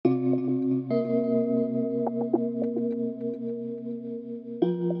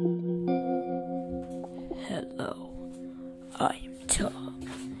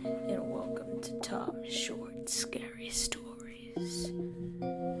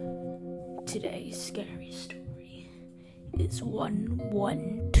Today's scary story is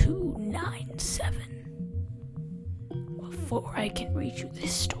 11297. Before I can read you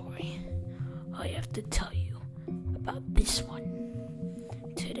this story, I have to tell you about this one.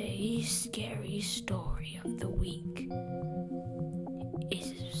 Today's scary story of the week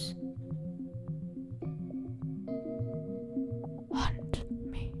is Hunt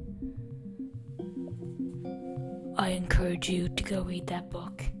Me. I encourage you to go read that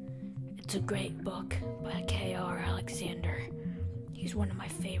book. It's a great book by K.R. Alexander. He's one of my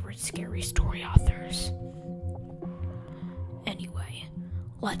favorite scary story authors. Anyway,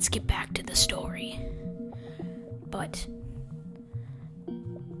 let's get back to the story. But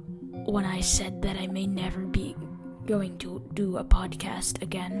when I said that I may never be going to do a podcast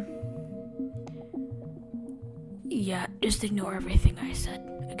again, yeah, just ignore everything I said,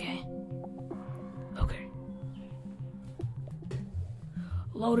 okay? Okay.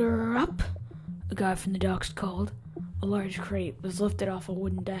 Load her up, a guy from the docks called. A large crate was lifted off a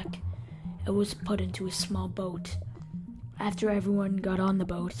wooden deck. It was put into a small boat. After everyone got on the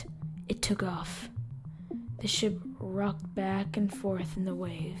boat, it took off. The ship rocked back and forth in the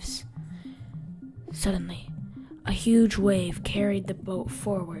waves. Suddenly, a huge wave carried the boat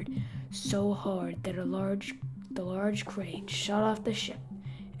forward so hard that the large crate shot off the ship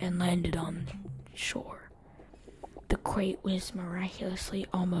and landed on shore. The crate was miraculously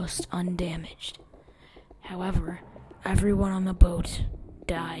almost undamaged. However, everyone on the boat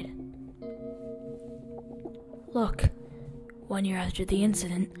died. Look, 1 year after the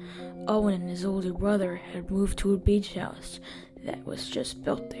incident, Owen and his older brother had moved to a beach house that was just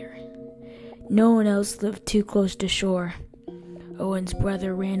built there. No one else lived too close to shore. Owen's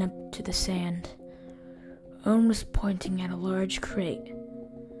brother ran up to the sand. Owen was pointing at a large crate.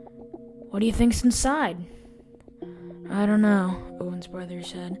 "What do you think's inside?" "I don't know," Owen's brother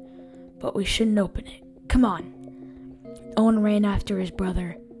said, "but we shouldn't open it. Come on." Owen ran after his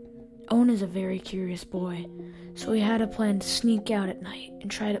brother. Owen is a very curious boy, so he had a plan to sneak out at night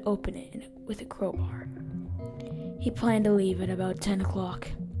and try to open it with a crowbar. He planned to leave at about 10 o'clock.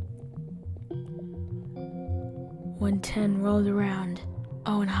 When 10 rolled around,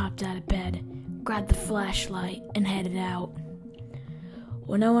 Owen hopped out of bed, grabbed the flashlight, and headed out.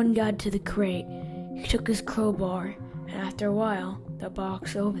 When Owen got to the crate, he took his crowbar, and after a while, the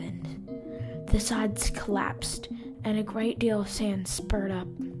box opened. The sides collapsed, and a great deal of sand spurted up.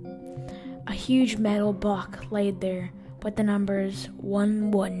 A huge metal block laid there with the numbers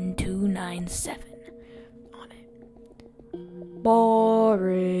 11297 on it.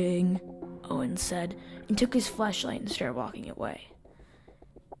 "Boring," Owen said, and took his flashlight and started walking away.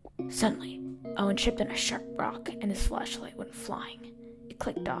 Suddenly, Owen tripped on a sharp rock, and his flashlight went flying. It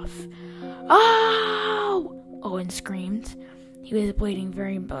clicked off. "Oh!" Owen screamed. He was bleeding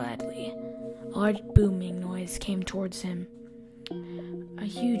very badly. A large booming noise came towards him. A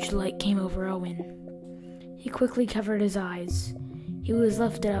huge light came over Owen. He quickly covered his eyes. He was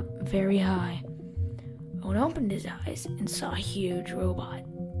lifted up very high. Owen opened his eyes and saw a huge robot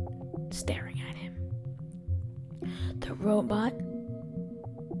staring at him. The robot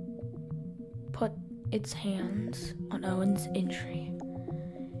put its hands on Owen's injury.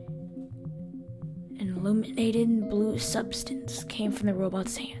 An illuminated blue substance came from the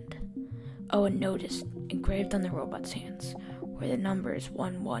robot's hand. Owen noticed, engraved on the robot's hands, were the numbers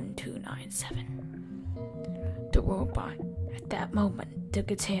 11297. The robot, at that moment,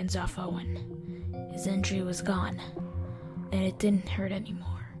 took its hands off Owen. His injury was gone, and it didn't hurt anymore.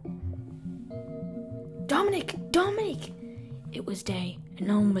 Dominic! Dominic! It was day,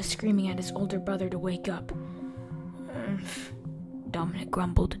 and Owen was screaming at his older brother to wake up. Dominic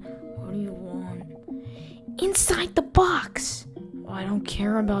grumbled. "What do you want?" "Inside the box!" "I don't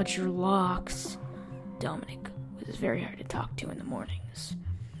care about your locks." Dominic was very hard to talk to in the mornings.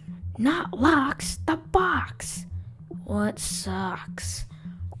 "Not locks, the box." "What socks?"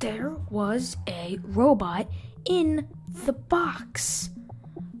 "There was a robot in the box."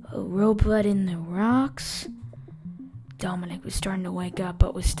 "A robot in the rocks?" Dominic was starting to wake up,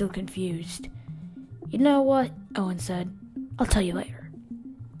 but was still confused. "You know what?" Owen said. "I'll tell you later."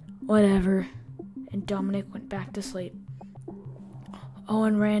 "Whatever." And Dominic went back to sleep.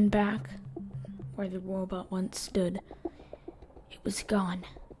 Owen ran back where the robot once stood. It was gone.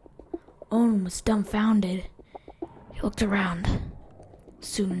 Owen was dumbfounded. He looked around.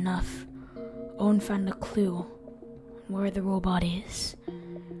 Soon enough, Owen found a clue on where the robot is.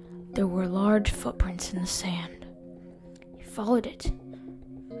 There were large footprints in the sand. He followed it.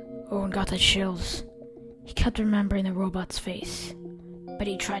 Owen got the chills. He kept remembering the robot's face, but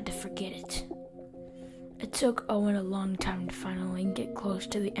he tried to forget it. It took Owen a long time to finally get close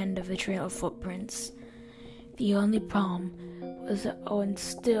to the end of the trail of footprints. The only problem was that Owen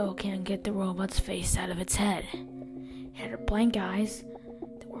still can't get the robot's face out of its head. It had blank eyes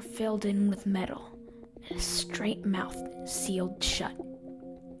that were filled in with metal, and a straight mouth sealed shut.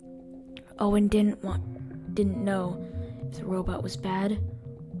 Owen didn't know if the robot was bad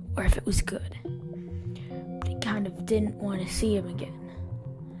or if it was good, but he kind of didn't want to see him again.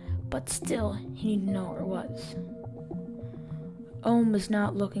 But still, he needed to know where it was. Owen was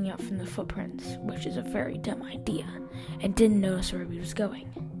not looking up from the footprints, which is a very dumb idea, and didn't notice where he was going.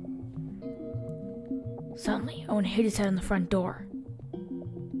 Suddenly, Owen hit his head on the front door.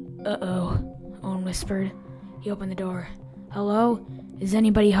 "Uh-oh," Owen whispered. He opened the door. "Hello? Is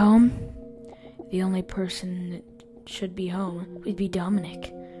anybody home?" The only person that should be home would be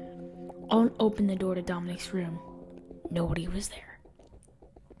Dominic. Owen opened the door to Dominic's room. Nobody was there.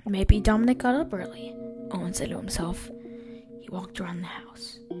 Maybe Dominic got up early, Owen said to himself. He walked around the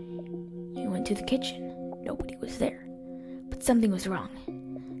house. He went to the kitchen. Nobody was there. But something was wrong.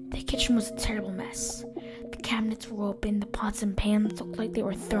 The kitchen was a terrible mess. The cabinets were open, the pots and pans looked like they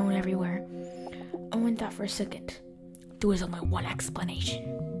were thrown everywhere. Owen thought for a second. There was only one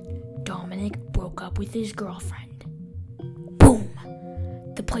explanation. Dominic broke up with his girlfriend. Boom!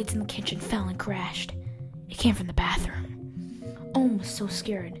 The plates in the kitchen fell and crashed. It came from the bathroom. Owen was so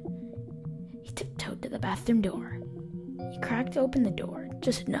scared. He tiptoed to the bathroom door. He cracked open the door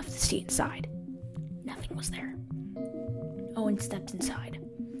just enough to see inside. Nothing was there. Owen stepped inside.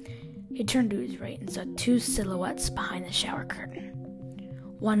 He turned to his right and saw two silhouettes behind the shower curtain.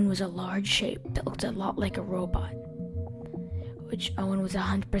 One was a large shape that looked a lot like a robot, which Owen was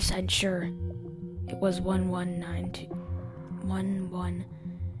 100% sure it was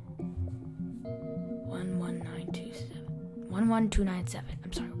 11297.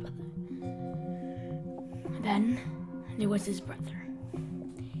 I'm sorry about that. Then there was his brother.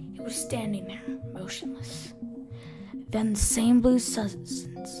 He was standing there, motionless. Then the same blue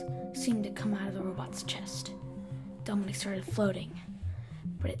substance seemed to come out of the robot's chest. Dominic started floating,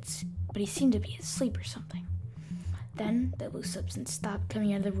 but he seemed to be asleep or something. Then the blue substance stopped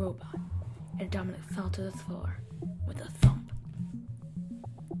coming out of the robot, and Dominic fell to the floor with a thump.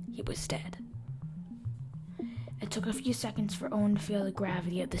 He was dead. It took a few seconds for Owen to feel the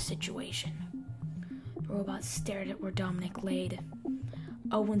gravity of the situation. The robot stared at where Dominic laid.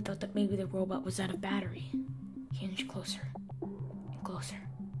 Owen thought that maybe the robot was out of battery. He inched closer, and closer,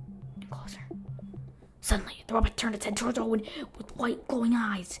 and closer. Suddenly, the robot turned its head towards Owen with white glowing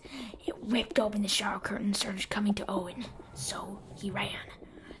eyes. It ripped open the shower curtain and started coming to Owen. So he ran.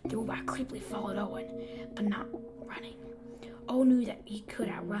 The robot creepily followed Owen, but not running. Owen knew that he could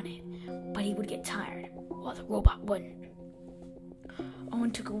outrun it, but he would get tired, while the robot wouldn't.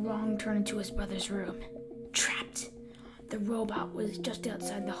 Owen took a wrong turn into his brother's room. Trapped! The robot was just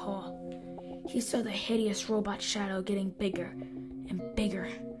outside the hall. He saw the hideous robot shadow getting bigger and bigger.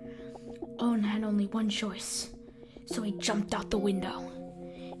 Owen had only one choice, so he jumped out the window.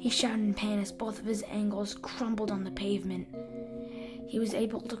 He shouted in pain as both of his ankles crumbled on the pavement. He was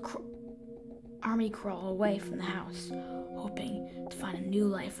able to army crawl away from the house, hoping to find a new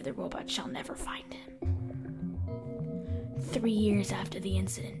life where the robot shall never find him. 3 years after the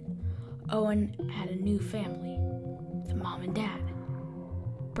incident, Owen had a new family, with a mom and dad,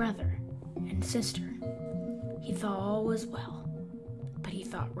 brother, and sister. He thought all was well, but he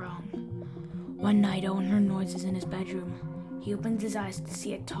thought wrong. One night, Owen heard noises in his bedroom. He opened his eyes to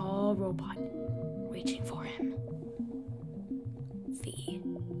see a tall robot reaching for him. The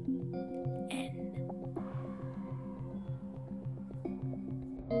end.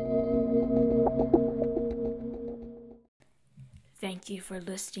 Thank you for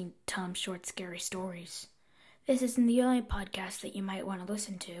listening to Tom Short Scary Stories. This isn't the only podcast that you might want to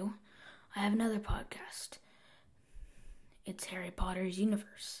listen to. I have another podcast. It's Harry Potter's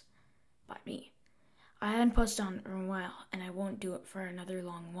Universe by me. I haven't posted on it for a while, and I won't do it for another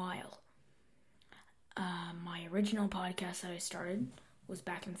long while. My original podcast that I started was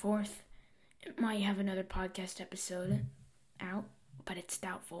Back and Forth. It might have another podcast episode out, but it's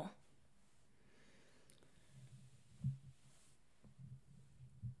doubtful.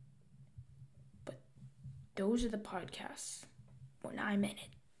 But those are the podcasts when I'm in it,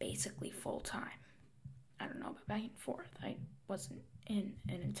 basically full time. I don't know about Back and Forth. I wasn't in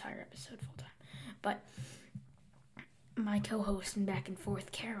an entire episode full time. But my co-host in Back and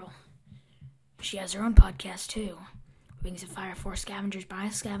Forth, Carol, she has her own podcast too. Wings of Fire for Scavengers by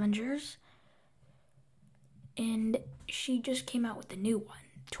Scavengers. And she just came out with a new one.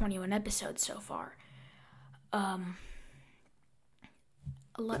 21 episodes so far.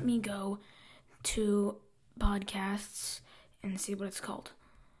 Let me go to podcasts and see what it's called.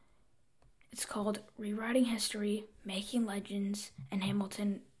 It's called Rewriting History, Making Legends, and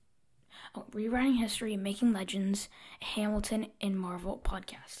Hamilton. Rewriting History, Making Legends, Hamilton, and Marvel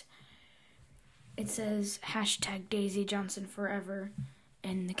podcast. It says hashtag Daisy Johnson Forever,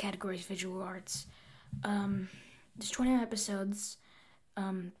 and the category is visual arts. There's 20 episodes.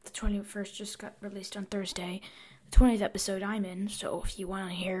 The 21st just got released on Thursday. The 20th episode I'm in, so if you want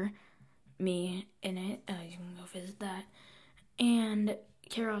to hear me in it, you can go visit that. And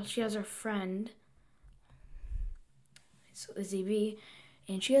Carol, she has her friend, it's Lizzie B,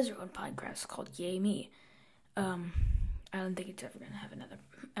 and she has her own podcast called Yay Me. I don't think it's ever going to have another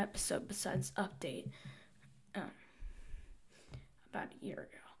episode besides Update, about a year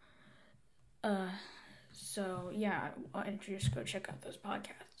ago. So, yeah, why don't you just go check out those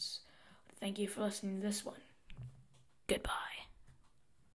podcasts. Thank you for listening to this one. Goodbye.